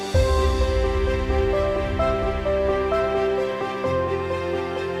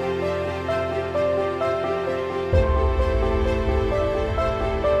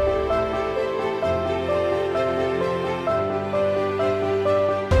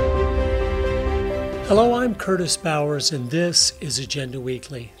Hello, I'm Curtis Bowers, and this is Agenda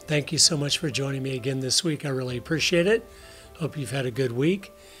Weekly. Thank you so much for joining me again this week. I really appreciate it. Hope you've had a good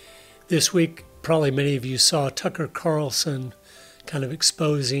week. This week, probably many of you saw Tucker Carlson kind of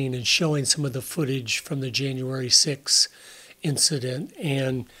exposing and showing some of the footage from the January 6th incident.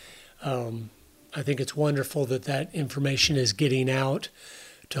 And I think it's wonderful that that information is getting out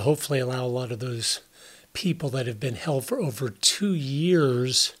to hopefully allow a lot of those people that have been held for over 2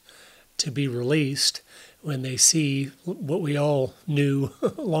 years to be released. When they see what we all knew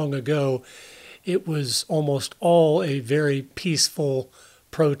long ago, it was almost all a very peaceful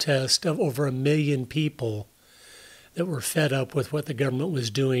protest of over 1 million people that were fed up with what the government was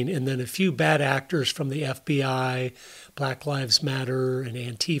doing. And then a few bad actors from the FBI, Black Lives Matter, and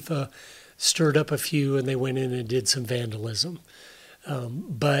Antifa stirred up a few, and they went in and did some vandalism.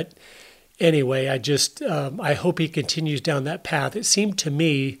 But anyway, I hope he continues down that path. It seemed to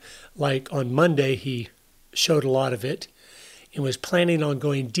me like on Monday he showed a lot of it and was planning on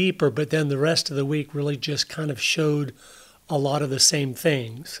going deeper, but then the rest of the week really just kind of showed a lot of the same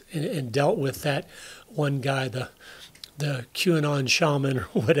things and dealt with that one guy, the QAnon shaman or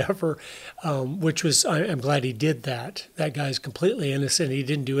whatever, which was, I'm glad he did that. That guy's completely innocent. He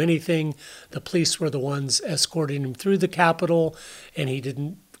didn't do anything. The police were the ones escorting him through the Capitol, and he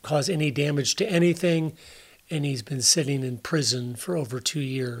didn't cause any damage to anything, and he's been sitting in prison for over 2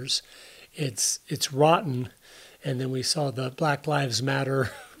 years. It's rotten. And then we saw the Black Lives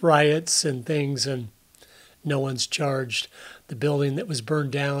Matter riots and things, and no one's charged. The building that was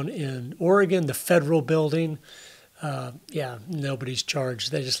burned down in Oregon, the federal building, nobody's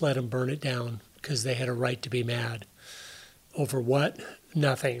charged. They just let them burn it down because they had a right to be mad. Over what?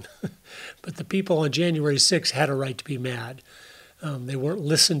 Nothing. But the people on January 6th had a right to be mad. They weren't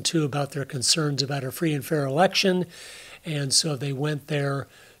listened to about their concerns about a free and fair election, and so they went there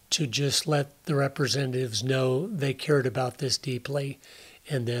to just let the representatives know they cared about this deeply.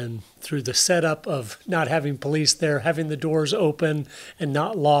 And then through the setup of not having police there, having the doors open and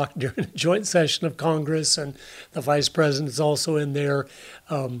not locked during a joint session of Congress, and the vice president is also in there,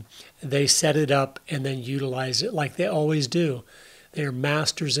 they set it up and then utilize it like they always do. They're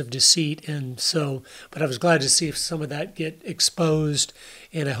masters of deceit. And so, but I was glad to see some of that get exposed,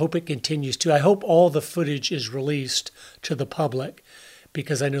 and I hope it continues to. I hope all the footage is released to the public,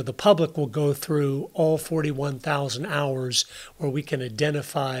 because I know the public will go through all 41,000 hours where we can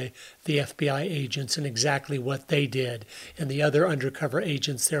identify the FBI agents and exactly what they did, and the other undercover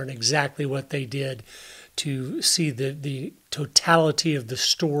agents there and exactly what they did, to see the totality of the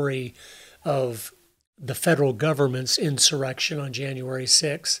story of the federal government's insurrection on January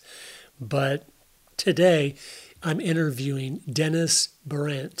 6th. But today I'm interviewing Dennis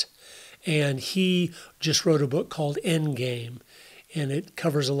Berendt, and he just wrote a book called Endgame, and it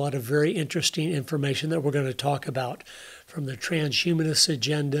covers a lot of very interesting information that we're going to talk about, from the transhumanist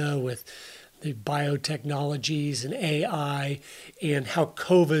agenda with the biotechnologies and AI, and how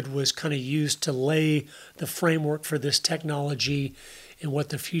COVID was kind of used to lay the framework for this technology and what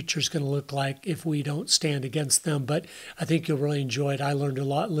the future is going to look like if we don't stand against them. But I think you'll really enjoy it. I learned a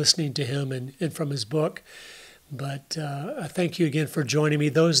lot listening to him and from his book. But I thank you again for joining me.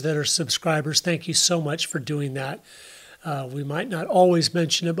 Those that are subscribers, thank you so much for doing that. We might not always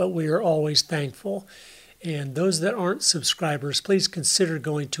mention it, but we are always thankful. And those that aren't subscribers, please consider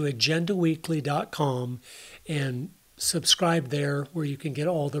going to agendaweekly.com and subscribe there, where you can get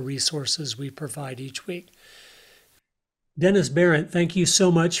all the resources we provide each week. Dennis Berendt, thank you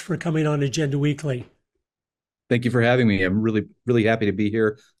so much for coming on Agenda Weekly. Thank you for having me. I'm really, really happy to be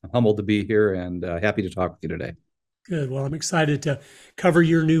here. I'm humbled to be here, and happy to talk with you today. Good. Well, I'm excited to cover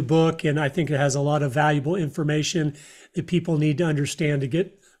your new book, and I think it has a lot of valuable information that people need to understand to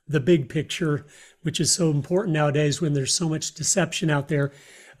get the big picture, which is so important nowadays when there's so much deception out there.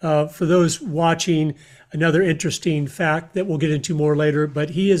 For those watching, another interesting fact that we'll get into more later, but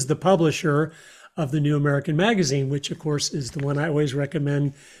he is the publisher of the New American Magazine, which of course is the one I always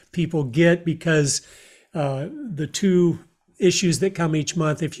recommend people get, because the 2 issues that come each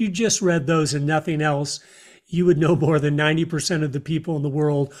month, if you just read those and nothing else, you would know more than 90% of the people in the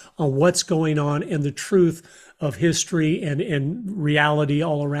world on what's going on and the truth of history and reality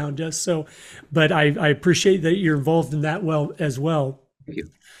all around us. So, but I appreciate that you're involved in that as well. Thank you.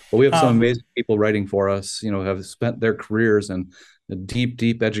 Well, we have some amazing people writing for us, have spent their careers and the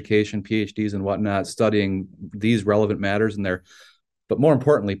deep education, PhDs and whatnot, studying these relevant matters, but more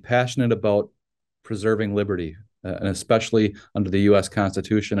importantly, passionate about preserving liberty and especially under the U.S.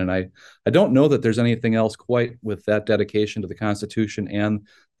 Constitution. And I don't know that there's anything else quite with that dedication to the Constitution and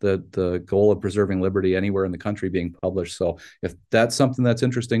the goal of preserving liberty anywhere in the country being published. So if that's something that's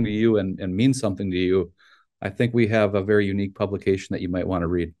interesting to you and means something to you, I think we have a very unique publication that you might want to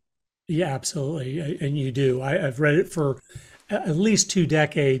read. Yeah, absolutely. And you do. I've read it for at least 2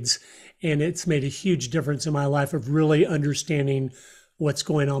 decades, and it's made a huge difference in my life of really understanding what's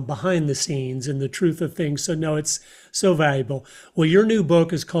going on behind the scenes and the truth of things. So, no, it's so valuable. Well, your new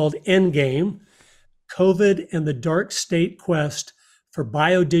book is called Endgame: COVID and the Dark State Quest for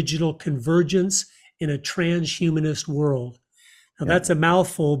Biodigital Convergence in a Transhumanist World. Now, Yeah, that's a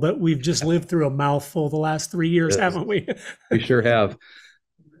mouthful, but we've just lived through a mouthful the last 3 years, it is. haven't we? We sure have.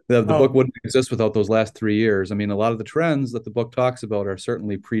 The book Oh, wouldn't exist without those last 3 years. I mean, a lot of the trends that the book talks about are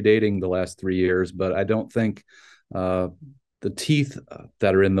certainly predating the last 3 years, but I don't think uh, the teeth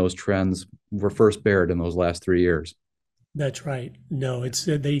that are in those trends were first bared in those last 3 years. that's right. No, it's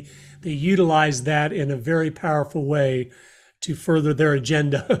they utilize that in a very powerful way to further their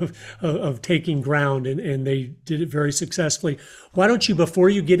agenda of taking ground, and they did it very successfully. Why don't you, before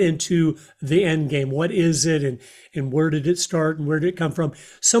you get into the end game, what is it, and where did it start and where did it come from?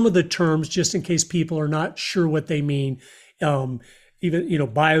 Some of the terms, just in case people are not sure what they mean, um, even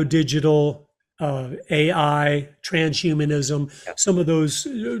biodigital, AI, transhumanism. Some of those,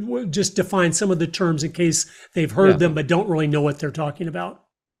 just define some of the terms in case they've heard Yeah. them but don't really know what they're talking about.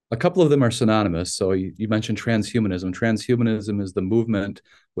 A couple of them are synonymous. So you mentioned transhumanism. Transhumanism is the movement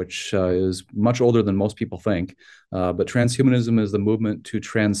which is much older than most people think. But transhumanism is the movement to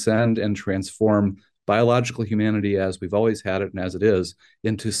transcend and transform biological humanity as we've always had it and as it is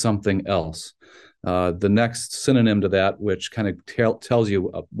into something else. The next synonym to that, which kind of tells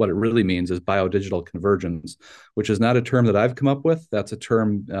you what it really means, is biodigital convergence, which is not a term that I've come up with. That's a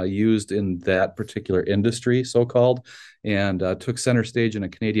term used in that particular industry, so called, and took center stage in a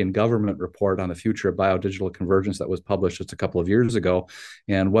Canadian government report on the future of biodigital convergence that was published just a couple of years ago.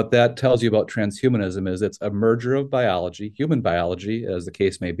 And what that tells you about transhumanism is it's a merger of biology, human biology, as the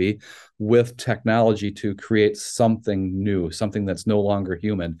case may be, with technology to create something new, something that's no longer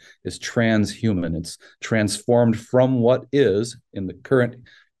human, is transhuman. It's transformed from what is in the current,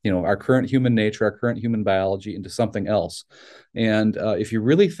 our current human nature, our current human biology into something else. And if you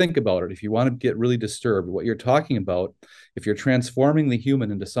really think about it, if you want to get really disturbed, what you're talking about, if you're transforming the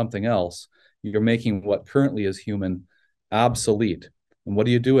human into something else, you're making what currently is human obsolete. And what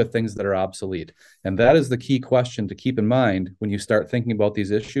do you do with things that are obsolete? And that is the key question to keep in mind when you start thinking about these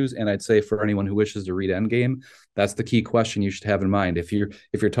issues. And I'd say for anyone who wishes to read Endgame, that's the key question you should have in mind. If you're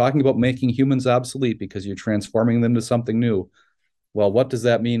talking about making humans obsolete because you're transforming them to something new, well, what does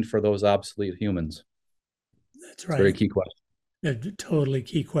that mean for those obsolete humans? That's It's a very right. key question. A totally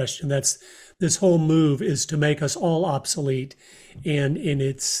key question. That's this whole move is to make us all obsolete, and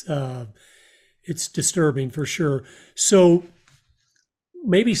it's disturbing for sure. So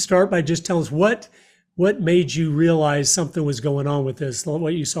maybe start by just telling us what made you realize something was going on with this,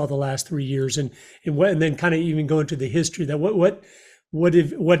 what you saw the last 3 years, and then kind of even go into the history that what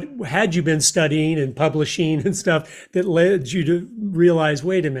had you been studying and publishing and stuff that led you to realize,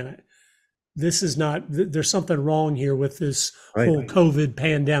 wait a minute, this is not, there's something wrong here with this Right. whole COVID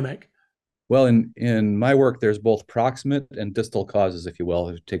pandemic. Well, in my work, there's both proximate and distal causes, if you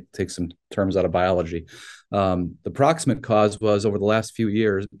will. Take some terms out of biology. The proximate cause was over the last few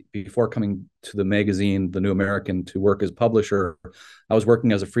years, before coming to the magazine, The New American, to work as publisher, I was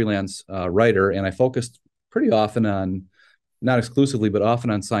working as a freelance writer, and I focused pretty often on, not exclusively, but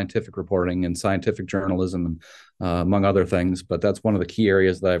often on scientific reporting and scientific journalism, and among other things. But that's one of the key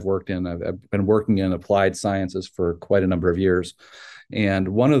areas that I've worked in. I've been working in applied sciences for quite a number of years. And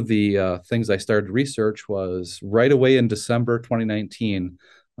one of the things I started to research was right away in December 2019,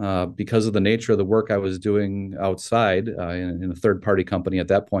 because of the nature of the work I was doing outside in a third party company at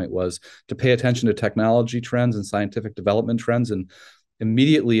that point, was to pay attention to technology trends and scientific development trends. And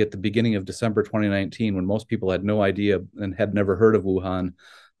immediately at the beginning of December 2019, when most people had no idea and had never heard of Wuhan,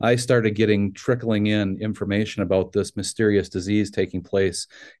 I started getting trickling in information about this mysterious disease taking place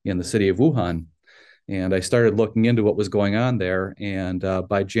in the city of Wuhan. And I started looking into what was going on there. And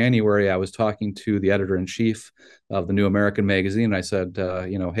by January, I was talking to the editor in chief of the New American magazine. And I said,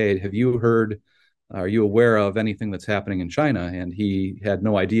 hey, have you heard? Are you aware of anything that's happening in China? And he had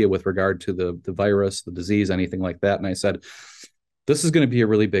no idea with regard to the virus, the disease, anything like that. And I said, this is going to be a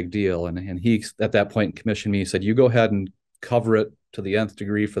really big deal. And he, at that point, commissioned me. He said, you go ahead and cover it to the nth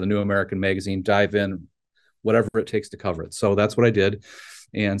degree for the New American magazine, dive in, whatever it takes to cover it. So that's what I did.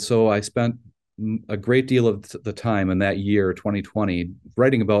 And so I spent a great deal of the time in that year, 2020,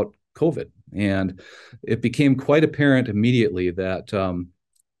 writing about COVID, And it became quite apparent immediately that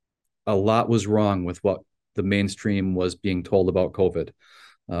a lot was wrong with what the mainstream was being told about COVID.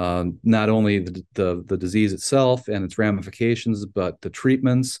 Not only the disease itself and its ramifications, but the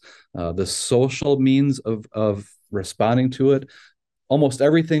treatments, the social means of responding to it. Almost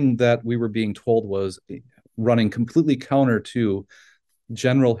everything that we were being told was running completely counter to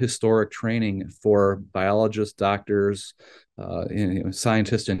general historic training for biologists, doctors,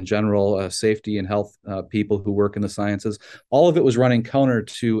 scientists in general, safety and health people who work in the sciences. All of it was running counter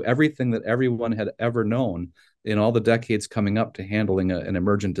to everything that everyone had ever known in all the decades coming up to handling an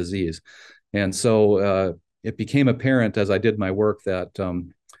emergent disease. And so it became apparent as I did my work that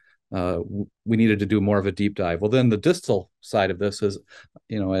we needed to do more of a deep dive. Well, then the distal side of this is,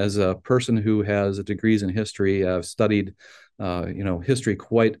 as a person who has degrees in history, I've studied, history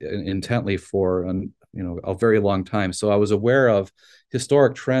quite intently for a very long time. So I was aware of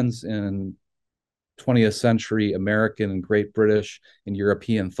historic trends in 20th century American and Great British and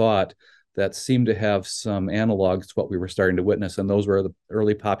European thought that seemed to have some analogs to what we were starting to witness. And those were the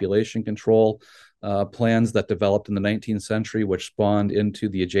early population control plans that developed in the 19th century, which spawned into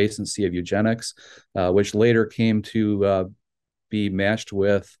the adjacency of eugenics, which later came to be matched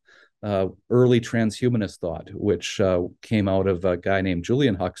with early transhumanist thought, which came out of a guy named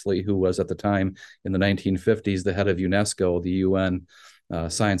Julian Huxley, who was at the time in the 1950s the head of UNESCO, the UN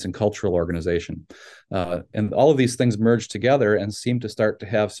Science and Cultural Organization. And all of these things merged together and seemed to start to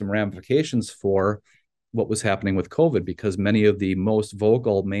have some ramifications for what was happening with COVID, because many of the most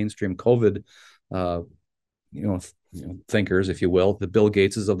vocal mainstream COVID thinkers, if you will, the Bill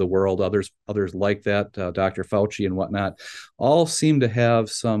Gateses of the world, others like that, Dr. Fauci and whatnot, all seem to have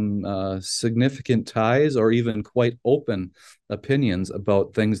some significant ties or even quite open opinions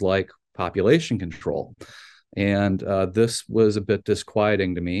about things like population control. And this was a bit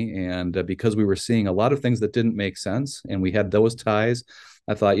disquieting to me. And because we were seeing a lot of things that didn't make sense, and we had those ties,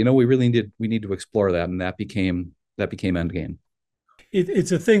 I thought, we need to explore that, and that became Endgame.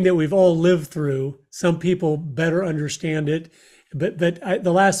 It's a thing that we've all lived through. Some people better understand it, but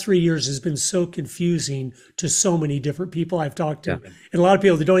the last 3 years has been so confusing to so many different people I've talked to, and a lot of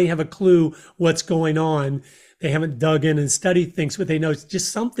people that don't even have a clue what's going on. They haven't dug in and studied things, but they know it's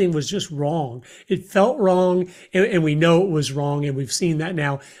just something was just wrong. It felt wrong, and we know it was wrong, and we've seen that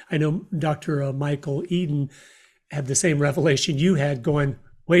now. I know Dr. Michael Eden had the same revelation you had, going,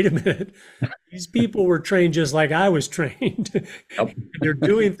 wait a minute, these people were trained just like I was trained. Yep. They're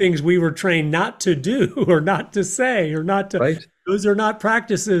doing things we were trained not to do or not to say or not to, Right. Those are not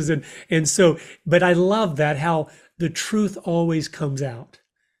practices. And so, but I love that, how the truth always comes out.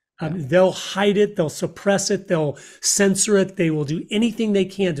 They'll hide it, they'll suppress it, they'll censor it, they will do anything they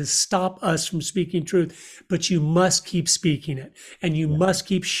can to stop us from speaking truth. But you must keep speaking it, and you must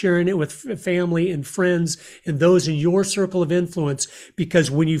keep sharing it with family and friends and those in your circle of influence, because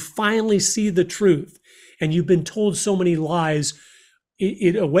when you finally see the truth and you've been told so many lies,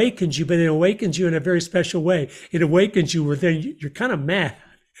 it awakens you, but it awakens you in a very special way. It awakens you where then you're kind of mad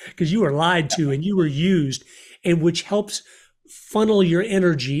because you were lied to and you were used, and which helps funnel your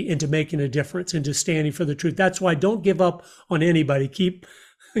energy into making a difference, into standing for the truth. That's why don't give up on anybody. Keep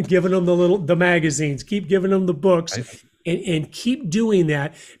giving them the magazines, keep giving them the books, and keep doing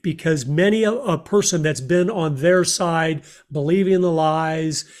that, because many a person that's been on their side, believing the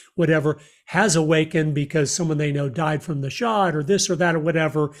lies, whatever, has awakened because someone they know died from the shot or this or that or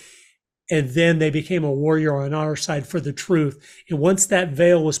whatever. And then they became a warrior on our side for the truth. And once that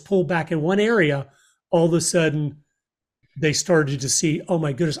veil was pulled back in one area, all of a sudden, they started to see, oh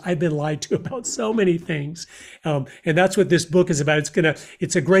my goodness, I've been lied to about so many things. And that's what this book is about.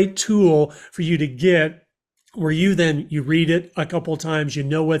 It's a great tool for you to get, where you read it a couple of times, you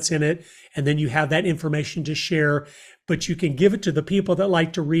know what's in it, and then you have that information to share, but you can give it to the people that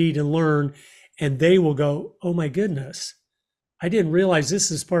like to read and learn, and they will go, oh my goodness, I didn't realize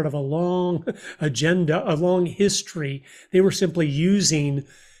this is part of a long agenda, a long history. They were simply using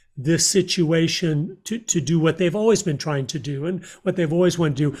this situation to do what they've always been trying to do and what they've always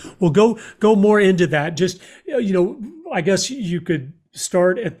wanted to do. We'll go more into that. Just, I guess you could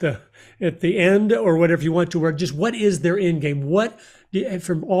start at the end or whatever you want to, where just what is their end game? What,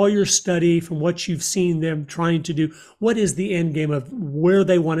 from all your study, from what you've seen them trying to do, what is the end game of where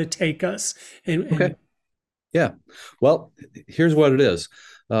they want to take us? Okay. Yeah. Well, here's what it is.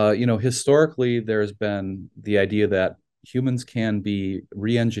 Historically, there's been the idea that humans can be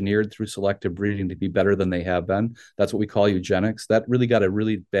re-engineered through selective breeding to be better than they have been. That's what we call eugenics. That really got a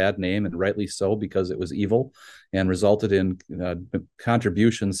really bad name, and rightly so, because it was evil and resulted in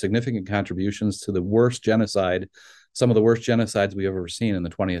significant contributions to the worst genocide some of the worst genocides we've ever seen in the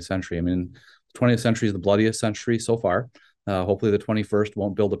 20th century. I mean, the 20th century is the bloodiest century so far. Hopefully the 21st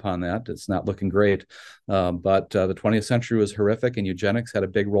won't build upon that. It's not looking great. But the 20th century was horrific, and eugenics had a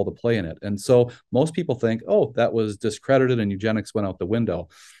big role to play in it. And so most people think, oh, that was discredited and eugenics went out the window.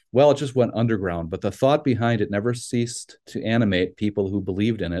 Well, it just went underground, but the thought behind it never ceased to animate people who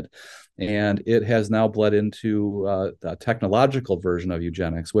believed in it. And it has now bled into a technological version of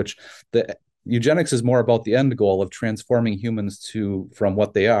eugenics, which the eugenics is more about the end goal of transforming humans from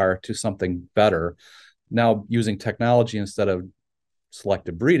what they are to something better. Now using technology instead of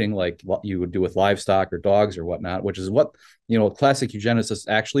selective breeding, like what you would do with livestock or dogs or whatnot, which is what classic eugenicists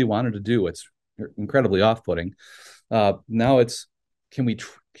actually wanted to do. It's incredibly off-putting. Now it's can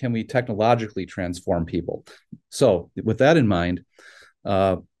we technologically transform people? So with that in mind,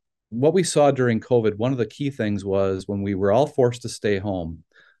 what we saw during COVID, one of the key things was when we were all forced to stay home,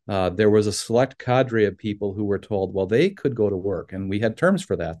 there was a select cadre of people who were told, well, they could go to work. And we had terms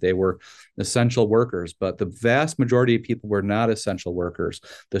for that. They were essential workers, but the vast majority of people were not essential workers.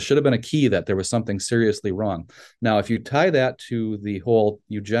 This should have been a key that there was something seriously wrong. Now, if you tie that to the whole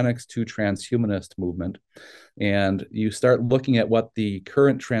eugenics to transhumanist movement, and you start looking at what the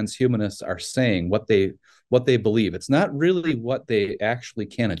current transhumanists are saying, what they believe, it's not really what they actually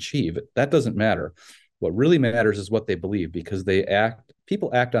can achieve. That doesn't matter. What really matters is what they believe, because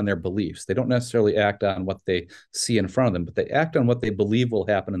people act on their beliefs. They don't necessarily act on what they see in front of them, but they act on what they believe will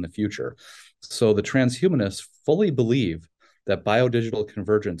happen in the future. So the transhumanists fully believe that biodigital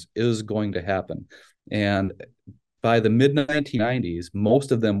convergence is going to happen. And by the mid-1990s,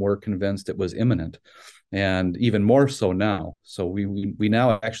 most of them were convinced it was imminent, and even more so now. So we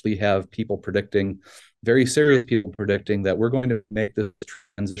now actually have people predicting, very serious people predicting, that we're going to make this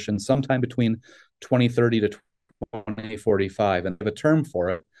transition sometime between 2030 to 2045, and have a term for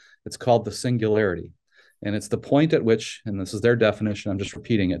it. It's called the singularity. And it's the point at which, and this is their definition, I'm just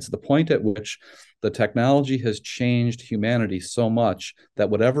repeating it, it's the point at which the technology has changed humanity so much that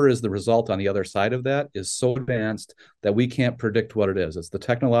whatever is the result on the other side of that is so advanced that we can't predict what it is. It's the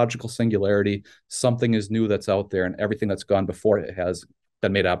technological singularity. Something is new that's out there, and everything that's gone before it has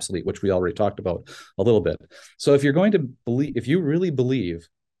been made obsolete, which we already talked about a little bit. So if you really believe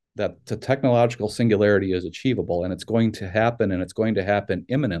that the technological singularity is achievable and it's going to happen, and it's going to happen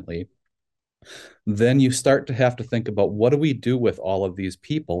imminently, then you start to have to think about, what do we do with all of these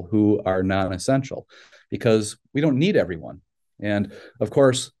people who are non-essential? Because we don't need everyone. And of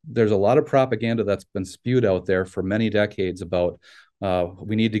course, there's a lot of propaganda that's been spewed out there for many decades about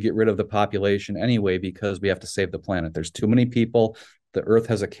we need to get rid of the population anyway because we have to save the planet. There's too many people. The Earth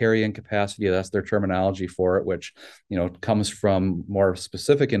has a carrying capacity. That's their terminology for it, which comes from more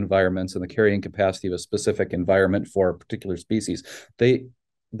specific environments and the carrying capacity of a specific environment for a particular species.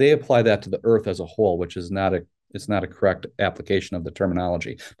 They apply that to the Earth as a whole, which is not a correct application of the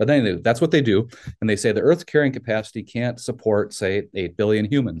terminology. But anyway, that's what they do. And they say the Earth's carrying capacity can't support, say, 8 billion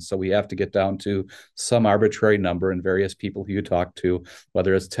humans. So we have to get down to some arbitrary number, and various people who you talk to,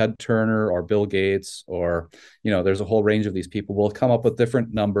 whether it's Ted Turner or Bill Gates, or, there's a whole range of these people, will come up with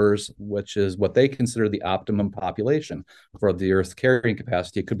different numbers, which is what they consider the optimum population for the Earth's carrying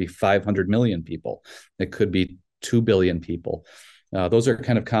capacity. It could be 500 million people. It could be 2 billion people. Those are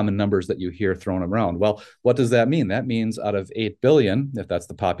kind of common numbers that you hear thrown around. Well, what does that mean? That means out of 8 billion, if that's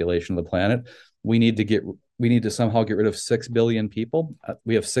the population of the planet, we need to somehow get rid of 6 billion people.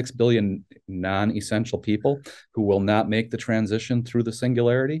 We have 6 billion non-essential people who will not make the transition through the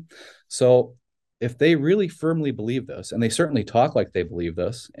singularity. So if they really firmly believe this, and they certainly talk like they believe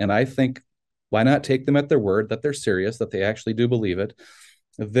this, and I think, why not take them at their word that they're serious, that they actually do believe it,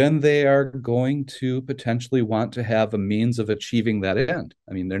 then they are going to potentially want to have a means of achieving that end.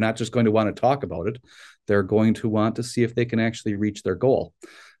 I mean, they're not just going to want to talk about it. They're going to want to see if they can actually reach their goal.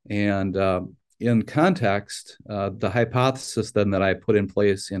 And in context, the hypothesis then that I put in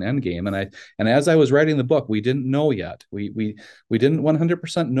place in Endgame, and as I was writing the book, we didn't know yet. We didn't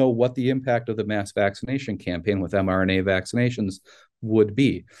 100% know what the impact of the mass vaccination campaign with mRNA vaccinations would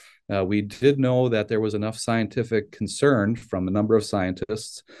be. We did know that there was enough scientific concern from a number of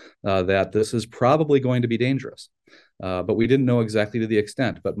scientists that this is probably going to be dangerous, but we didn't know exactly to the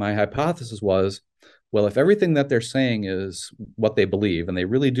extent. But my hypothesis was, well, if everything that they're saying is what they believe, and they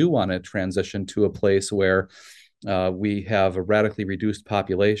really do want to transition to a place where we have a radically reduced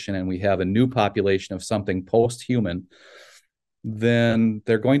population and we have a new population of something post-human, then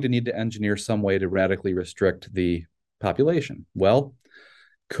they're going to need to engineer some way to radically restrict the population. Well,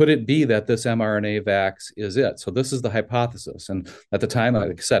 could it be that this mRNA vax is it? So this is the hypothesis. And at the time,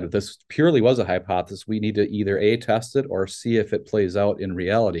 like I said, if this purely was a hypothesis, we need to either A, test it, or see if it plays out in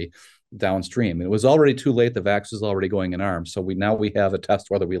reality. downstream. It was already too late. The vax was already going in arms. So we have a test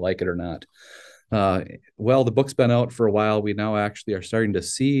whether we like it or not. Well, the book's been out for a while. We now actually are starting to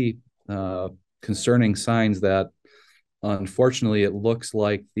see concerning signs that, unfortunately, it looks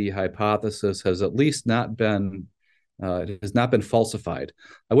like the hypothesis has at least not been it has not been falsified.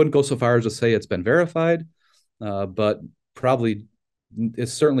 I wouldn't go so far as to say it's been verified, but probably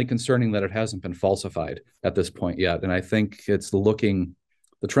it's certainly concerning that it hasn't been falsified at this point yet. And I think the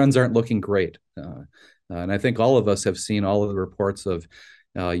trends aren't looking great. And I think all of us have seen all of the reports of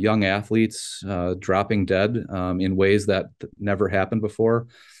young athletes dropping dead in ways that never happened before.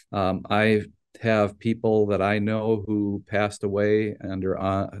 I have people that I know who passed away under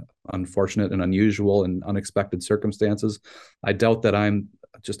unfortunate and unusual and unexpected circumstances. I doubt that I'm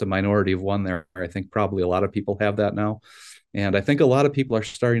just a minority of one there. I think probably a lot of people have that now. And I think a lot of people are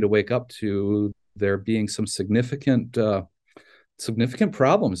starting to wake up to there being some significant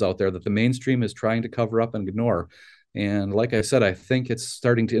problems out there that the mainstream is trying to cover up and ignore. And like I said, I think it's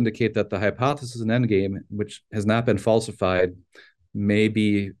starting to indicate that the hypothesis in Endgame, which has not been falsified, may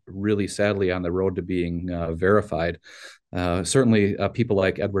be really sadly on the road to being verified. Certainly, people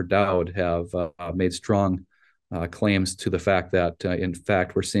like Edward Dowd have made strong claims to the fact that, in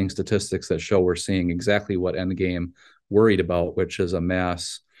fact, we're seeing statistics that show we're seeing exactly what Endgame worried about, which is a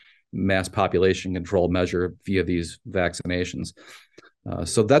mass population control measure via these vaccinations.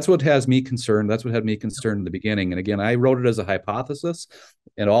 So that's what has me concerned. That's what had me concerned in the beginning. And again, I wrote it as a hypothesis,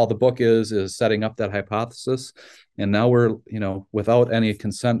 and all the book is setting up that hypothesis. And now we're, without any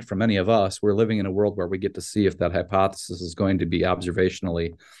consent from any of us, we're living in a world where we get to see if that hypothesis is going to be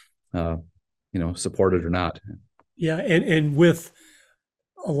observationally, supported or not. Yeah, and with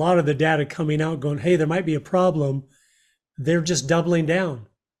a lot of the data coming out going, hey, there might be a problem, they're just doubling down.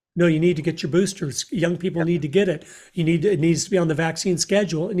 No, you need to get your boosters. Young people need to get it. It needs to be on the vaccine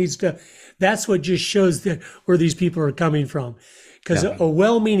schedule. That's what just shows where these people are coming from. Because a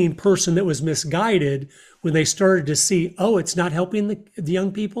well-meaning person that was misguided, when they started to see, oh, it's not helping the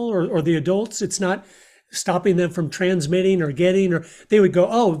young people or the adults, it's not stopping them from transmitting or getting, or they would go,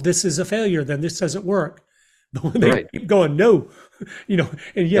 oh, this is a failure, then this doesn't work. But when they keep going, no,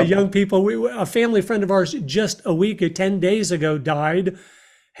 and young people, a family friend of ours just 10 days ago died,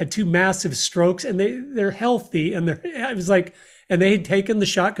 had 2 massive strokes, and they're healthy, and I was like, and they had taken the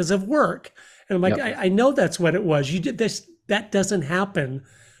shot because of work. And I'm like, I know that's what it was. You did this. That doesn't happen.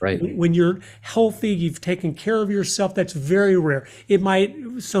 Right. When you're healthy, you've taken care of yourself. That's very rare. It might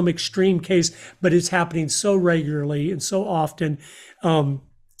some extreme case, but it's happening so regularly and so often.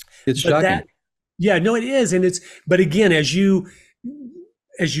 It's shocking. It is. But again, as you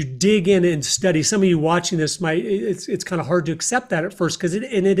dig in and study, some of you watching this it's kind of hard to accept that at first, because it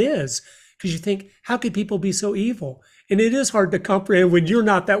is, because you think, how could people be so evil? And it is hard to comprehend when you're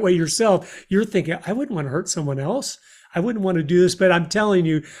not that way yourself. You're thinking, I wouldn't want to hurt someone else. I wouldn't want to do this. But I'm telling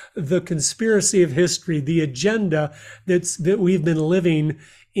you, the conspiracy of history, the agenda that we've been living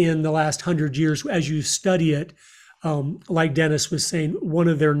in the last 100 years, as you study it, like Dennis was saying, one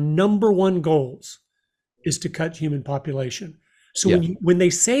of their number one goals is to cut human population. So when they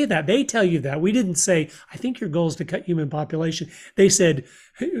say that, they tell you that. We didn't say, I think your goal is to cut human population. They said,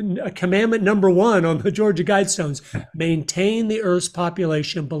 commandment number 1 on the Georgia Guidestones, maintain the Earth's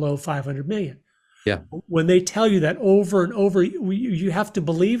population below 500 million. Yeah. When they tell you that over and over, you have to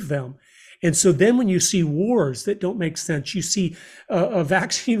believe them. And so then when you see wars that don't make sense, you see a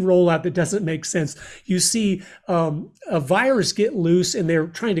vaccine rollout that doesn't make sense, you see a virus get loose and they're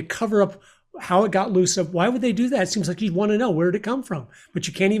trying to cover up how it got loose. Why would they do that? It seems like you'd want to know, where did it come from? But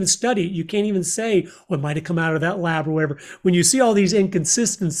you can't even study it. You can't even say, well, it might have come out of that lab or whatever. When you see all these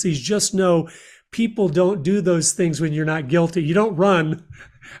inconsistencies, just know people don't do those things when you're not guilty. You don't run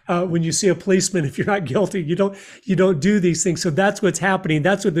when you see a policeman if you're not guilty. You don't do these things. So that's what's happening.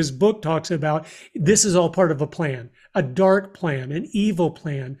 That's what this book talks about. This is all part of a plan, a dark plan, an evil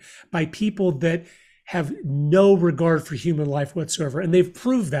plan by people that have no regard for human life whatsoever. And they've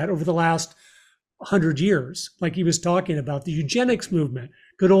proved that over the last 100 years, like he was talking about, the eugenics movement,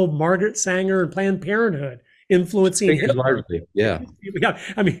 good old Margaret Sanger and Planned Parenthood influencing Hitler. Largely, yeah.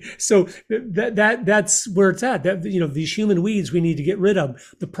 I mean, so that's where it's at. That, these human weeds we need to get rid of.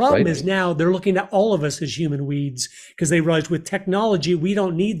 The problem is now they're looking at all of us as human weeds, because they realize with technology we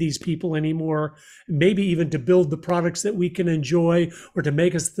don't need these people anymore. Maybe even to build the products that we can enjoy or to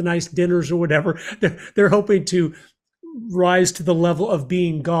make us the nice dinners or whatever. They're hoping to rise to the level of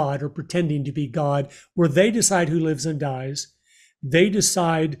being God or pretending to be God, where they decide who lives and dies. They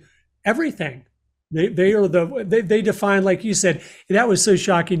decide everything. They are they define, like you said, that was so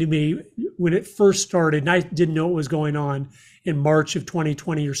shocking to me when it first started, and I didn't know what was going on in March of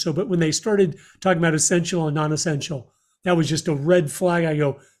 2020 or so. But when they started talking about essential and non-essential, that was just a red flag. I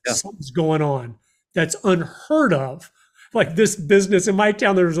go, Yeah. something's going on. That's unheard of. Like this business in my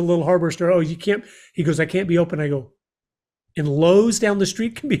town, there was a little hardware store. Oh, you can't. He goes, I can't be open. I go, and Lowe's down the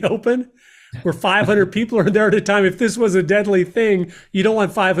street can be open, where 500 people are there at a time. If this was a deadly thing, you don't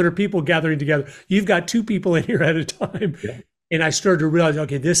want 500 people gathering together. You've got two people in here at a time. Yeah. And I started to realize,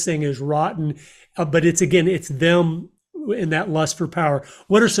 okay, this thing is rotten. But it's, again, it's them in that lust for power.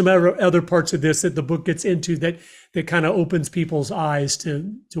 What are some other parts of this that the book gets into that kind of opens people's eyes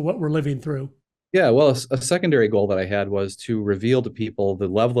to what we're living through? Yeah, well, a secondary goal that I had was to reveal to people the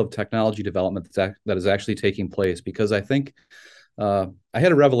level of technology development that is actually taking place, because I think I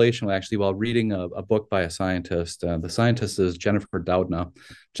had a revelation actually while reading a book by a scientist. The scientist is Jennifer Doudna.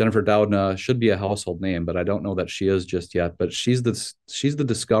 Jennifer Doudna should be a household name, but I don't know that she is just yet. But she's the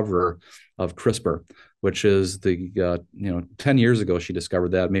discoverer of CRISPR, which is 10 years ago she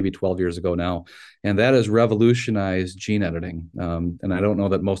discovered that, maybe 12 years ago now, and that has revolutionized gene editing. And I don't know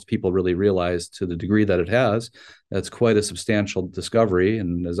that most people really realize to the degree that it has. That's quite a substantial discovery.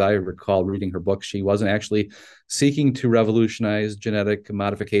 And as I recall reading her book, she wasn't actually seeking to revolutionize genetic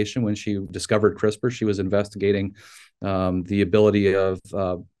modification when she discovered CRISPR. She was investigating the ability of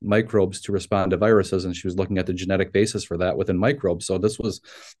microbes to respond to viruses, and she was looking at the genetic basis for that within microbes. So this was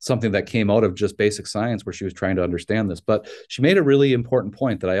something that came out of just basic science where she was trying to understand this. But she made a really important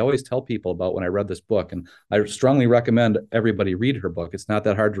point that I always tell people about when I read this book, and I strongly recommend everybody read her book. It's not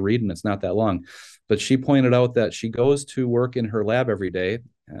that hard to read and it's not that long. But she pointed out that she goes to work in her lab every day.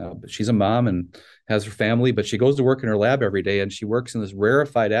 She's a mom and has her family, but she goes to work in her lab every day, and she works in this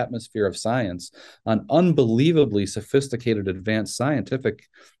rarefied atmosphere of science on unbelievably sophisticated, advanced scientific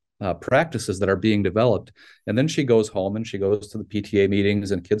practices that are being developed. And then she goes home and she goes to the PTA meetings,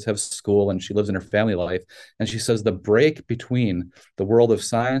 and kids have school, and she lives in her family life. And she says the break between the world of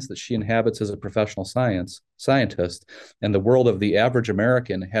science that she inhabits as a professional scientist and the world of the average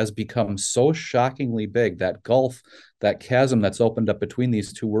American has become so shockingly big. That gulf, that chasm that's opened up between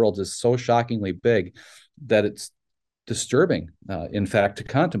these two worlds is so shockingly big that it's disturbing, in fact, to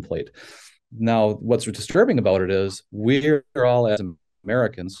contemplate. Now, what's disturbing about it is we're all, as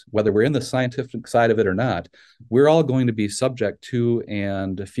Americans, whether we're in the scientific side of it or not, we're all going to be subject to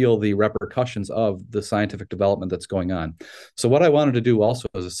and feel the repercussions of the scientific development that's going on. So what I wanted to do also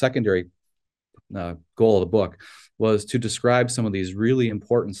as a secondary goal of the book was to describe some of these really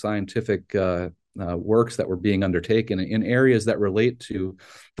important scientific works that were being undertaken in areas that relate to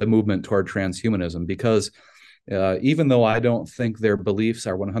the movement toward transhumanism, because even though I don't think their beliefs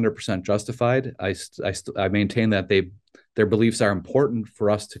are 100% justified, I maintain that their beliefs are important for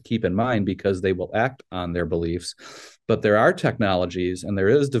us to keep in mind because they will act on their beliefs. But there are technologies and there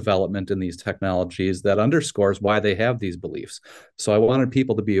is development in these technologies that underscores why they have these beliefs. So I wanted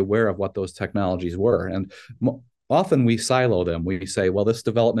people to be aware of what those technologies were. And often we silo them. We say, well, this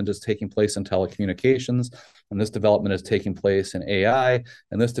development is taking place in telecommunications, and this development is taking place in AI,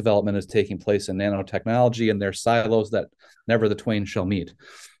 and this development is taking place in nanotechnology, and they're silos that never the twain shall meet.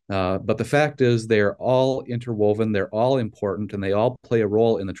 But the fact is, they're all interwoven, they're all important, and they all play a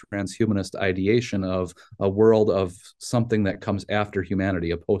role in the transhumanist ideation of a world of something that comes after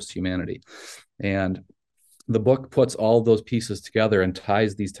humanity, a post-humanity. And the book puts all those pieces together and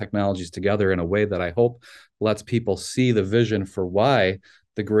ties these technologies together in a way that I hope lets people see the vision for why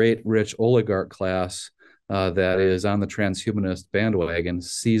the great rich oligarch class that is on the transhumanist bandwagon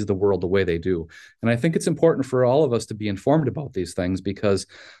sees the world the way they do. And I think it's important for all of us to be informed about these things, because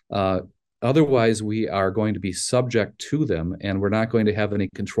otherwise we are going to be subject to them and we're not going to have any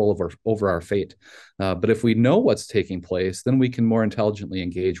control over our fate. But if we know what's taking place, then we can more intelligently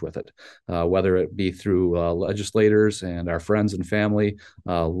engage with it, whether it be through legislators and our friends and family,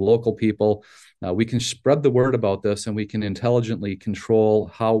 local people. We can spread the word about this, and we can intelligently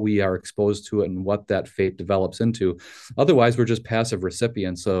control how we are exposed to it and what that fate develops into. Otherwise, we're just passive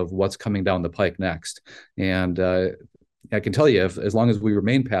recipients of what's coming down the pike next. And I can tell you, as long as we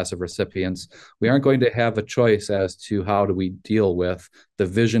remain passive recipients, we aren't going to have a choice as to how do we deal with the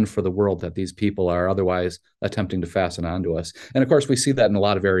vision for the world that these people are otherwise attempting to fasten onto us. And of course, we see that in a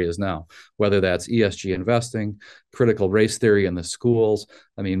lot of areas now, whether that's ESG investing, critical race theory in the schools.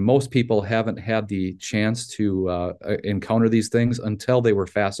 I mean, most people haven't had the chance to encounter these things until they were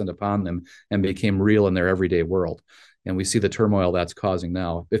fastened upon them and became real in their everyday world. And we see the turmoil that's causing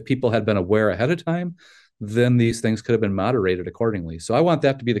now. If people had been aware ahead of time, then these things could have been moderated accordingly. So I want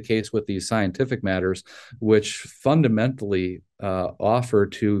that to be the case with these scientific matters, which fundamentally offer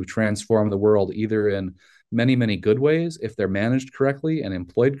to transform the world either in many, many good ways if they're managed correctly and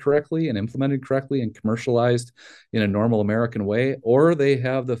employed correctly and implemented correctly and commercialized in a normal American way, or they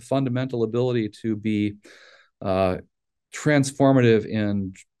have the fundamental ability to be transformative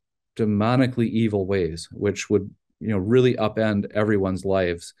in demonically evil ways, which would really upend everyone's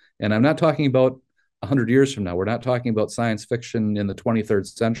lives. And I'm not talking about 100 years from now. We're not talking about science fiction in the 23rd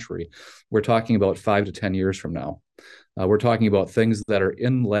century. We're talking about 5 to 10 years from now. We're talking about things that are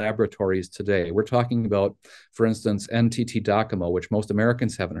in laboratories today. We're talking about, for instance, NTT Docomo, which most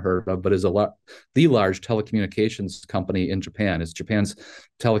Americans haven't heard of, but is the large telecommunications company in Japan. It's Japan's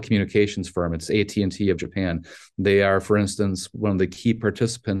telecommunications firm. It's AT&T of Japan. They are, for instance, one of the key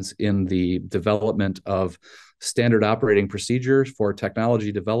participants in the development of standard operating procedures for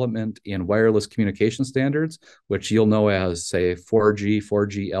technology development in wireless communication standards, which you'll know as, say, 4G,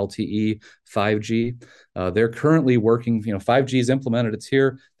 4G LTE, 5G. They're currently working, 5G is implemented, it's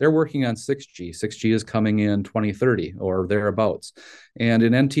here. They're working on 6G. 6G is coming in 2030 or thereabouts. And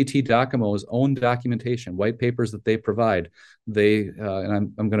in NTT Docomo's own documentation, white papers that they provide,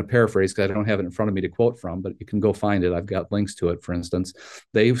 and I'm going to paraphrase because I don't have it in front of me to quote from, but you can go find it. I've got links to it, for instance.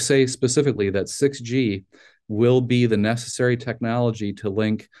 They say specifically that 6G will be the necessary technology to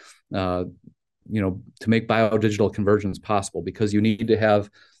link, to make biodigital convergence possible, because you need to have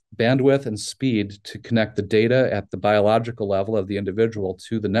bandwidth and speed to connect the data at the biological level of the individual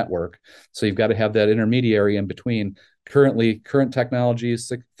to the network. So you've got to have that intermediary in between. Current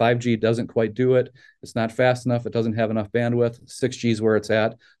technologies, 5G doesn't quite do it. It's not fast enough. It doesn't have enough bandwidth. 6G is where it's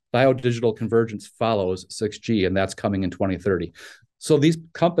at. Biodigital convergence follows 6G, and that's coming in 2030. So these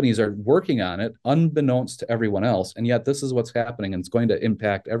companies are working on it unbeknownst to everyone else. And yet this is what's happening, and it's going to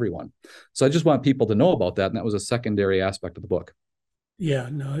impact everyone. So I just want people to know about that. And that was a secondary aspect of the book. Yeah,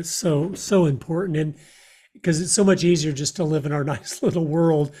 no, it's so important. And because it's so much easier just to live in our nice little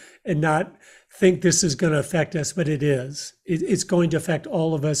world and not think this is going to affect us, but it is. It's going to affect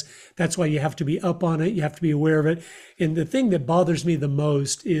all of us. That's why you have to be up on it. You have to be aware of it. And the thing that bothers me the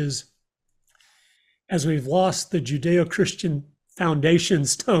most is, as we've lost the Judeo-Christian foundation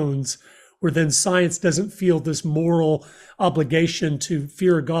stones, where then science doesn't feel this moral obligation to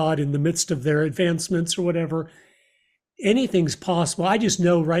fear God in the midst of their advancements or whatever, anything's possible. I just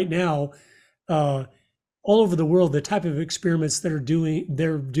know right now, all over the world, the type of experiments they're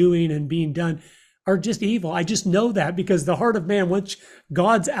doing and being done are just evil. I just know that, because the heart of man, once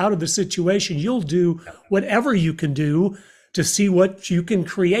God's out of the situation, you'll do whatever you can do to see what you can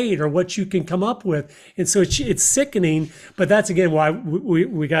create or what you can come up with. And so it's sickening, but that's again why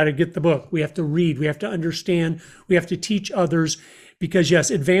we got to get the book. We have to read, we have to understand, we have to teach others, because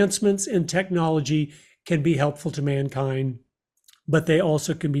yes, advancements in technology can be helpful to mankind, but they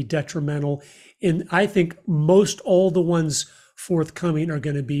also can be detrimental. And I think most all the ones forthcoming are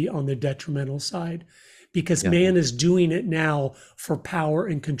going to be on the detrimental side, because man is doing it now for power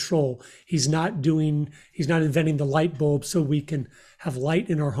and control. He's not inventing the light bulb so we can have light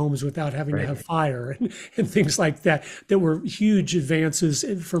in our homes without having to have fire and things like that were huge advances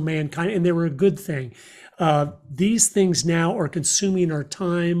for mankind, and they were a good thing. These things now are consuming our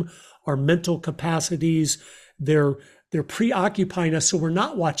time, our mental capacities. They're preoccupying us, so we're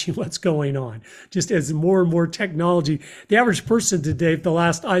not watching what's going on. Just as more and more technology, the average person today, the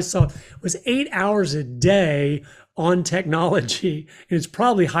last I saw, was 8 hours a day on technology. And it's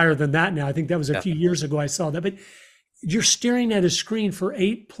probably higher than that now. I think that was a few years ago I saw that. But you're staring at a screen for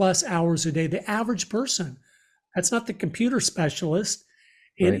 8+ hours a day, the average person. That's not the computer specialist.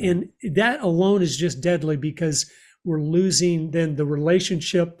 And that alone is just deadly, because we're losing then the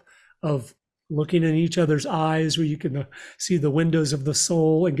relationship of looking in each other's eyes, where you can see the windows of the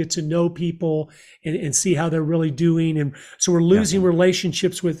soul and get to know people and see how they're really doing. And so we're losing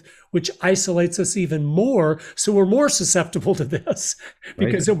relationships which isolates us even more. So we're more susceptible to this,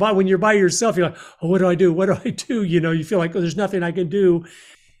 because when you're by yourself, you're like, oh, what do I do? What do I do? You feel like, oh, there's nothing I can do.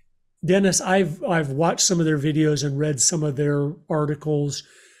 Dennis, I've watched some of their videos and read some of their articles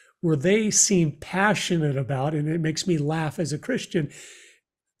where they seem passionate about, and it makes me laugh as a Christian,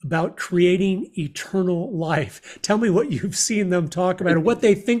 about creating eternal life. Tell me what you've seen them talk about, and what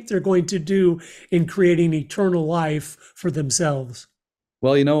they think they're going to do in creating eternal life for themselves.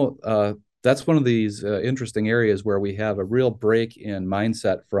 Well, that's one of these interesting areas where we have a real break in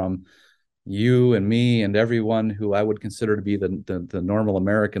mindset from you and me and everyone who I would consider to be the normal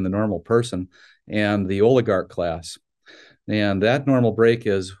American, the normal person, and the oligarch class. And that normal break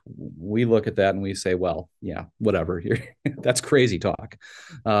is, we look at that and we say, well, yeah, whatever. That's crazy talk.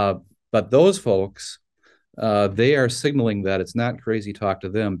 But those folks they are signaling that it's not crazy talk to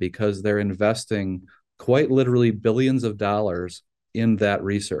them because they're investing quite literally billions of dollars in that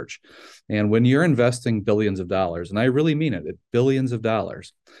research. And when you're investing billions of dollars, and I really mean it, billions of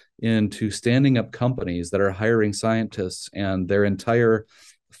dollars into standing up companies that are hiring scientists, and their entire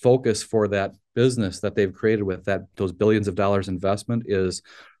focus for that business that they've created with those billions of dollars investment is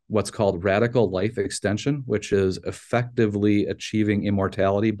what's called radical life extension, which is effectively achieving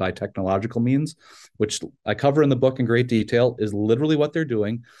immortality by technological means, which I cover in the book in great detail, is literally what they're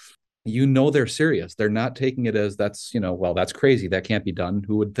doing. They're serious. They're not taking it as well, that's crazy. That can't be done.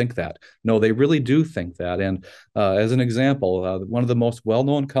 Who would think that? No, they really do think that. And as an example, one of the most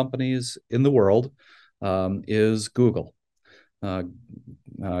well-known companies in the world is Google.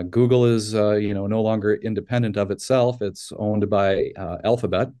 Google is, no longer independent of itself. It's owned by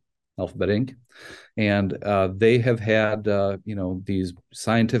Alphabet Inc. And they have had, these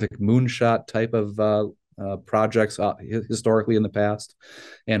scientific moonshot type of projects historically in the past.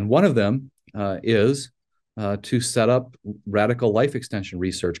 And one of them is to set up radical life extension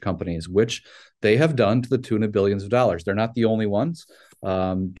research companies, which they have done to the tune of billions of dollars. They're not the only ones.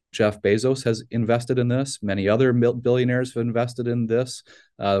 Jeff Bezos has invested in this. Many other billionaires have invested in this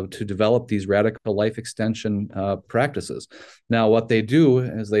to develop these radical life extension practices. Now, what they do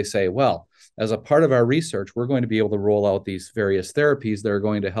is they say, well, as a part of our research, we're going to be able to roll out these various therapies that are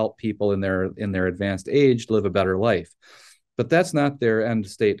going to help people in their advanced age live a better life. But that's not their end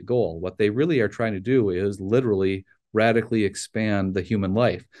state goal. What they really are trying to do is literally radically expand the human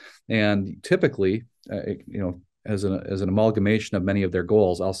life. And typically, as an amalgamation of many of their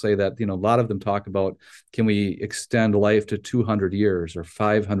goals, I'll say that, a lot of them talk about, can we extend life to 200 years or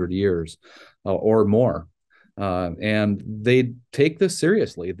 500 years or more? And they take this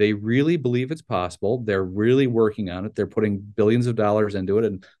seriously. They really believe it's possible. They're really working on it. They're putting billions of dollars into it,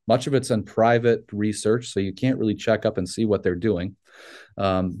 and much of it's in private research, so you can't really check up and see what they're doing.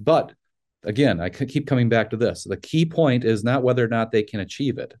 But again, I keep coming back to this. The key point is not whether or not they can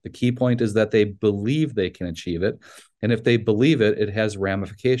achieve it. The key point is that they believe they can achieve it. And if they believe it, it has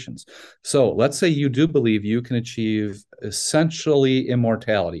ramifications. So let's say you do believe you can achieve essentially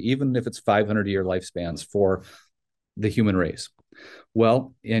immortality, even if it's 500-year lifespans for the human race.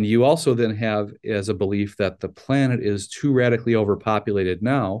 Well, and you also then have as a belief that the planet is too radically overpopulated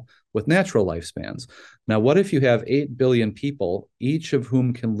now with natural lifespans. Now, what if you have 8 billion people, each of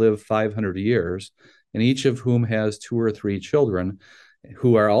whom can live 500 years, and each of whom has 2 or 3 children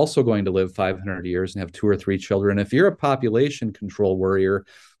who are also going to live 500 years and have 2 or 3 children? If you're a population control warrior,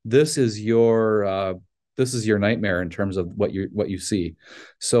 this is your nightmare in terms of what you see.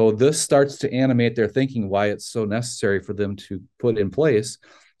 So this starts to animate their thinking, why it's so necessary for them to put in place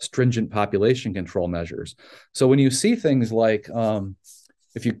stringent population control measures. So when you see things like,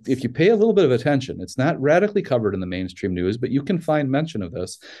 if you pay a little bit of attention, it's not radically covered in the mainstream news, but you can find mention of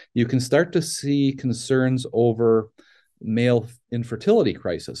this. You can start to see concerns over male infertility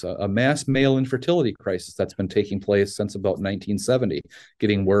crisis, a mass male infertility crisis that's been taking place since about 1970,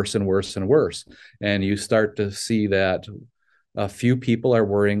 getting worse and worse and worse. And you start to see that a few people are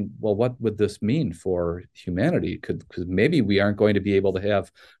worrying, well, what would this mean for humanity? Because maybe we aren't going to be able to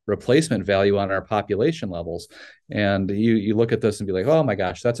have replacement value on our population levels. And you look at this and be like, oh my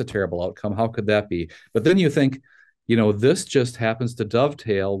gosh, that's a terrible outcome. How could that be? But then you think, this just happens to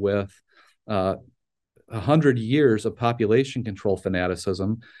dovetail with 100 years of population control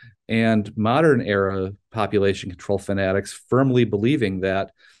fanaticism and modern era population control fanatics firmly believing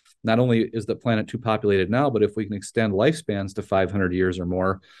that not only is the planet too populated now, but if we can extend lifespans to 500 years or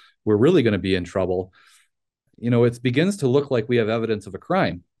more, we're really going to be in trouble. It begins to look like we have evidence of a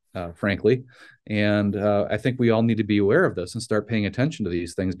crime, frankly. And I think we all need to be aware of this and start paying attention to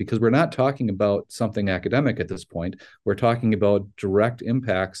these things, because we're not talking about something academic at this point. We're talking about direct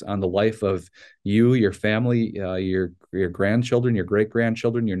impacts on the life of you, your family, your grandchildren, your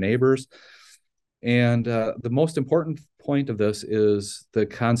great-grandchildren, your neighbors. And the most important point of this is the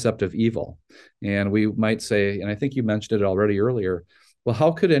concept of evil. And we might say, and I think you mentioned it already earlier, well,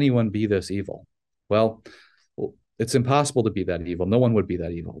 how could anyone be this evil? Well, it's impossible to be that evil. No one would be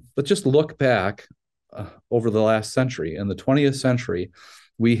that evil. But just look back over the last century. In the 20th century,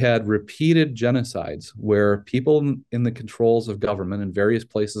 we had repeated genocides where people in the controls of government in various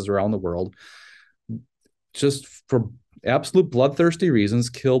places around the world, just for absolute bloodthirsty reasons,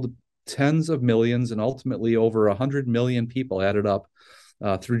 killed tens of millions and ultimately over 100 million people added up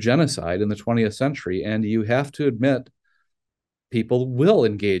through genocide in the 20th century. And you have to admit, people will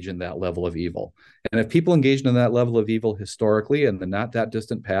engage in that level of evil. And if people engaged in that level of evil historically in the not that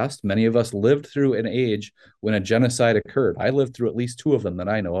distant past, many of us lived through an age when a genocide occurred. I lived through at least two of them that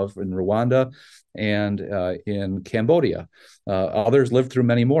I know of, in Rwanda and in Cambodia. Others lived through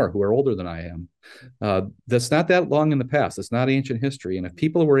many more who are older than I am. That's not that long in the past. It's not ancient history. And if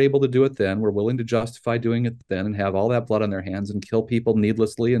people were able to do it then, were willing to justify doing it then, and have all that blood on their hands and kill people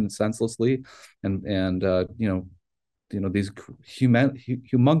needlessly and senselessly, and these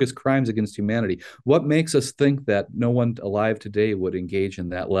humongous crimes against humanity. What makes us think that no one alive today would engage in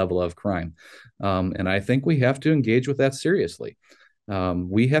that level of crime? And I think we have to engage with that seriously.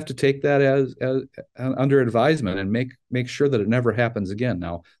 We have to take that as under advisement and make sure that it never happens again.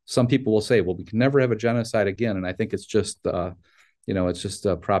 Now, some people will say, "Well, we can never have a genocide again," and I think it's just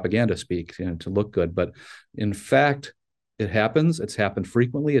propaganda speak, to look good. But in fact, it happens. It's happened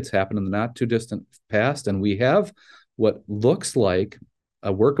frequently. It's happened in the not too distant past, and we have what looks like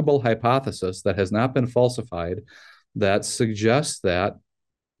a workable hypothesis that has not been falsified that suggests that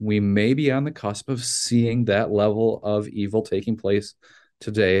we may be on the cusp of seeing that level of evil taking place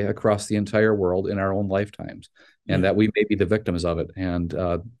today across the entire world in our own lifetimes, and that we may be the victims of it. And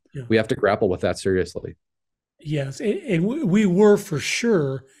we have to grapple with that seriously. Yes, and we were for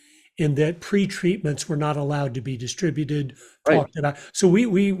sure in that pre-treatments were not allowed to be distributed, talked about. So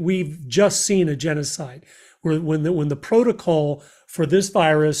we've just seen a genocide where when the protocol for this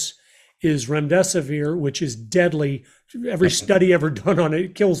virus is remdesivir, which is deadly. Every study ever done on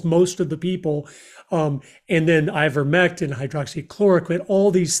it kills most of the people. And then ivermectin, hydroxychloroquine, all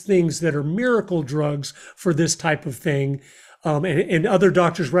these things that are miracle drugs for this type of thing. And other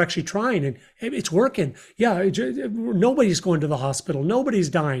doctors were actually trying, and it's working. Yeah, nobody's going to the hospital. Nobody's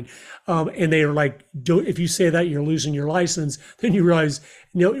dying. And they are like, if you say that, you're losing your license. Then you realize,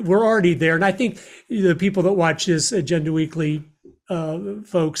 we're already there. And I think the people that watch this Agenda Weekly,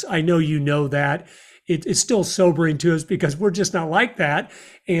 folks, I know you know that. It's still sobering to us because we're just not like that.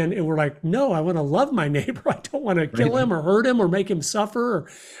 And we're like, no, I want to love my neighbor. I don't want to kill him or hurt him or make him suffer.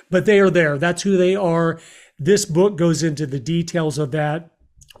 But they are there. That's who they are. This book goes into the details of that,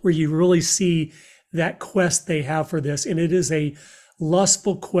 where you really see that quest they have for this. And it is a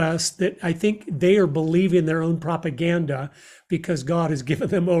lustful quest that I think they are believing their own propaganda because God has given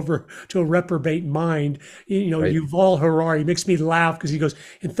them over to a reprobate mind. Yuval Harari makes me laugh because he goes,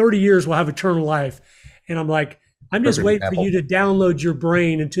 in 30 years, we'll have eternal life. And I'm like, I'm just waiting for you to download your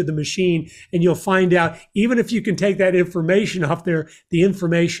brain into the machine, and you'll find out, even if you can take that information off there, the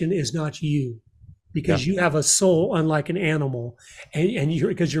information is not you. Because you have a soul unlike an animal, and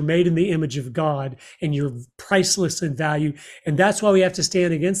because you're made in the image of God, and you're priceless in value. And that's why we have to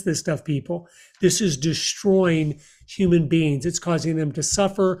stand against this stuff, people. This is destroying human beings. It's causing them to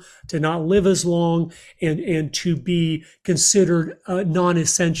suffer, to not live as long, and to be considered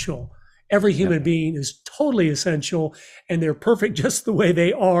non-essential. Every human being is totally essential, and they're perfect just the way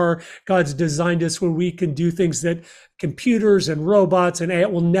they are. God's designed us where we can do things that computers and robots and AI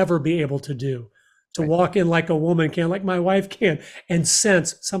will never be able to do. To walk in like a woman can, like my wife can, and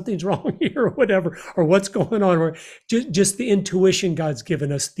sense something's wrong here or whatever, or what's going on, or just the intuition God's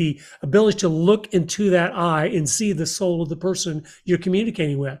given us, the ability to look into that eye and see the soul of the person you're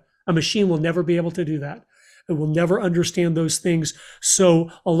communicating with. A machine will never be able to do that. It will never understand those things. So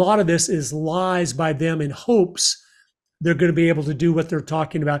a lot of this is lies by them in hopes they're going to be able to do what they're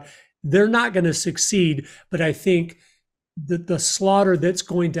talking about. They're not going to succeed, but I think the slaughter that's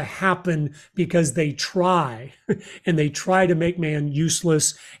going to happen because they try and they try to make man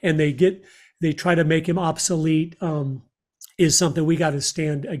useless, and they try to make him obsolete, is something we got to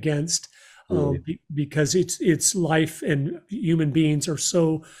stand against, because it's life, and human beings are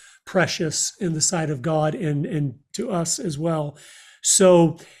so precious in the sight of God and to us as well.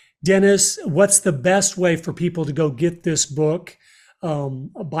 So Dennis, what's the best way for people to go get this book?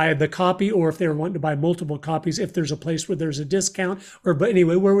 Buy the copy, or if they're wanting to buy multiple copies, if there's a place where there's a discount, but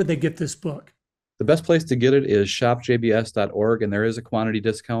anyway, where would they get this book? The best place to get it is shopjbs.org, and there is a quantity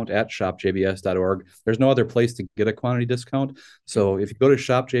discount at shopjbs.org. There's no other place to get a quantity discount. So if you go to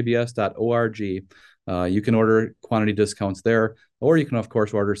shopjbs.org, you can order quantity discounts there, or you can, of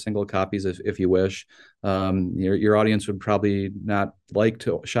course, order single copies if you wish. Your audience would probably not like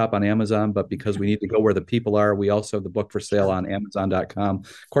to shop on Amazon, but because we need to go where the people are, we also have the book for sale on Amazon.com.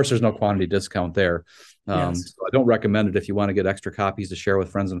 Of course, there's no quantity discount there. So I don't recommend it if you want to get extra copies to share with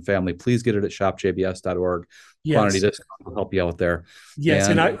friends and family. Please get it at shopjbs.org. Quantity discount will help you out there. Yes,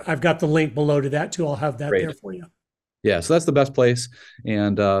 and I've got the link below to that too. I'll have that there for you. Yeah, so that's the best place,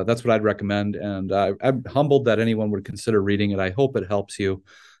 and that's what I'd recommend. And I'm humbled that anyone would consider reading it. I hope it helps you.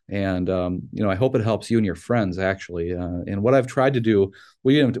 And I hope it helps you and your friends actually. And what I've tried to do,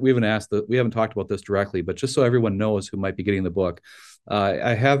 we haven't talked about this directly, but just so everyone knows who might be getting the book,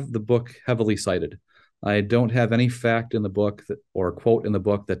 I have the book heavily cited. I don't have any fact in the book or quote in the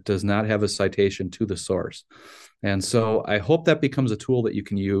book that does not have a citation to the source. And so I hope that becomes a tool that you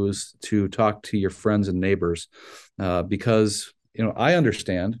can use to talk to your friends and neighbors, because I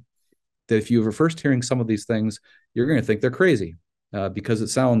understand that if you were first hearing some of these things, you're going to think they're crazy, because it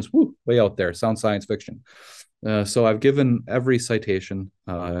sounds way out there, it sounds science fiction. So I've given every citation,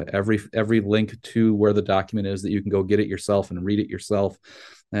 every link to where the document is that you can go get it yourself and read it yourself.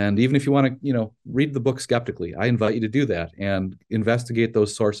 And even if you want to, read the book skeptically, I invite you to do that and investigate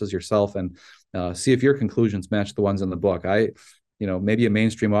those sources yourself and see if your conclusions match the ones in the book. Maybe a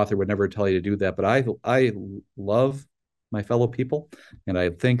mainstream author would never tell you to do that, but I love my fellow people, and I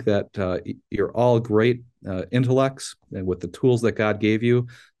think that you're all great intellects and with the tools that God gave you.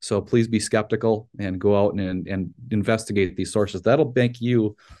 So please be skeptical and go out and investigate these sources. That'll make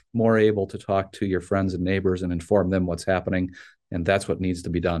you more able to talk to your friends and neighbors and inform them what's happening. And that's what needs to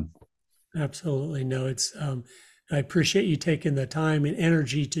be done. Absolutely. No, I appreciate you taking the time and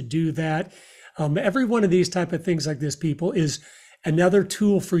energy to do that. Every one of these type of things like this, people, is another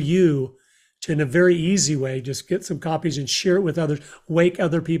tool for you to, in a very easy way, just get some copies and share it with others, wake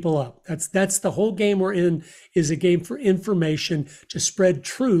other people up. That's the whole game we're in, is a game for information, to spread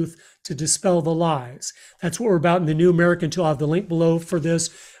truth, to dispel the lies. That's what we're about in the New American tool. I'll have the link below for this.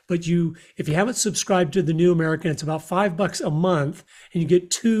 But if you haven't subscribed to the New American, it's about $5 a month, and you get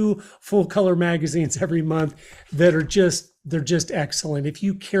 2 full color magazines every month that they're just excellent. If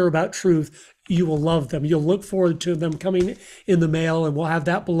you care about truth, you will love them. You'll look forward to them coming in the mail, and we'll have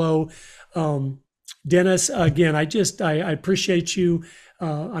that below. Dennis, again, I appreciate you.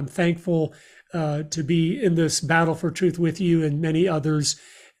 I'm thankful to be in this battle for truth with you and many others,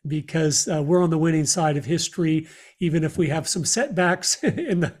 because we're on the winning side of history, even if we have some setbacks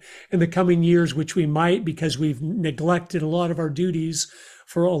in the coming years, which we might, because we've neglected a lot of our duties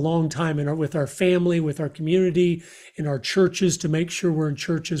for a long time with our family, with our community, in our churches, to make sure we're in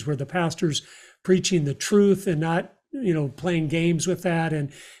churches where the pastor's preaching the truth and not playing games with that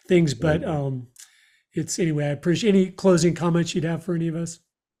and things. But anyway, I appreciate any closing comments you'd have for any of us.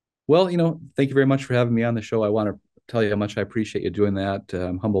 Well, thank you very much for having me on the show. I want to tell you how much I appreciate you doing that.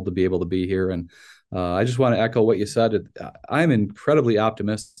 I'm humbled to be able to be here. And I just want to echo what you said. I'm incredibly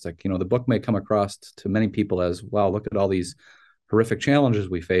optimistic. The book may come across to many people as, wow, look at all these horrific challenges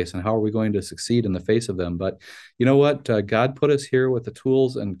we face and how are we going to succeed in the face of them? But you know what? God put us here with the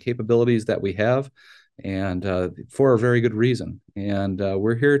tools and capabilities that we have, and for a very good reason. And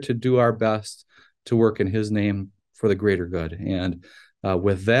we're here to do our best to work in His name for the greater good. And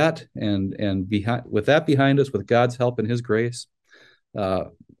with that behind us, with God's help and His grace,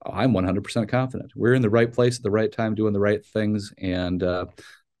 I'm 100% confident we're in the right place at the right time, doing the right things, and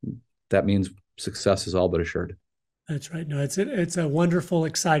that means success is all but assured. That's right. No, it's a wonderful,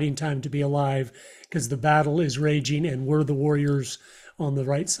 exciting time to be alive, because the battle is raging and we're the warriors on the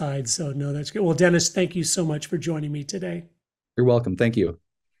right side. So no, that's good. Well, Dennis, thank you so much for joining me today. You're welcome. Thank you.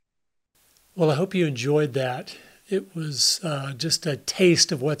 Well, I hope you enjoyed that. It was just a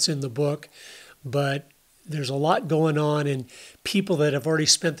taste of what's in the book, but there's a lot going on, and people that have already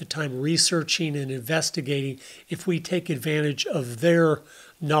spent the time researching and investigating, if we take advantage of their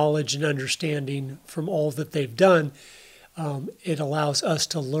knowledge and understanding from all that they've done, it allows us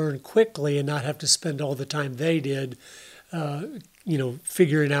to learn quickly and not have to spend all the time they did,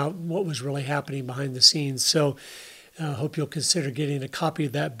 figuring out what was really happening behind the scenes. So I hope you'll consider getting a copy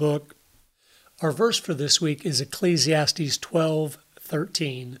of that book. Our verse for this week is Ecclesiastes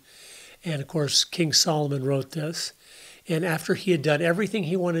 12:13. And of course, King Solomon wrote this. And after he had done everything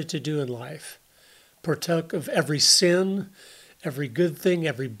he wanted to do in life, partook of every sin, every good thing,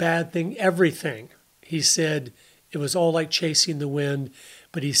 every bad thing, everything, he said it was all like chasing the wind.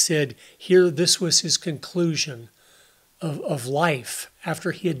 But he said this was his conclusion of life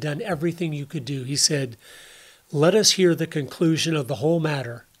after he had done everything you could do. He said, let us hear the conclusion of the whole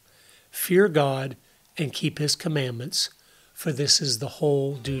matter. Fear God and keep His commandments, for this is the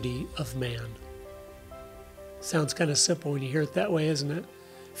whole duty of man. Sounds kind of simple when you hear it that way, isn't it?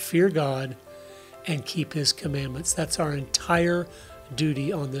 Fear God and keep His commandments. That's our entire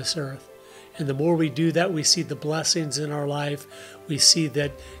duty on this earth. And the more we do that, we see the blessings in our life. We see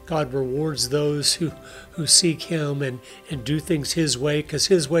that God rewards those who seek Him and do things His way, because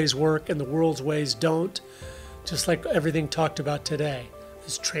His ways work and the world's ways don't. Just like everything talked about today,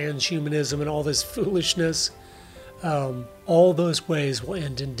 this transhumanism and all this foolishness. All those ways will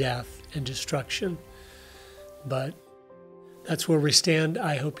end in death and destruction. But that's where we stand.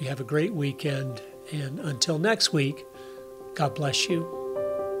 I hope you have a great weekend. And until next week, God bless you.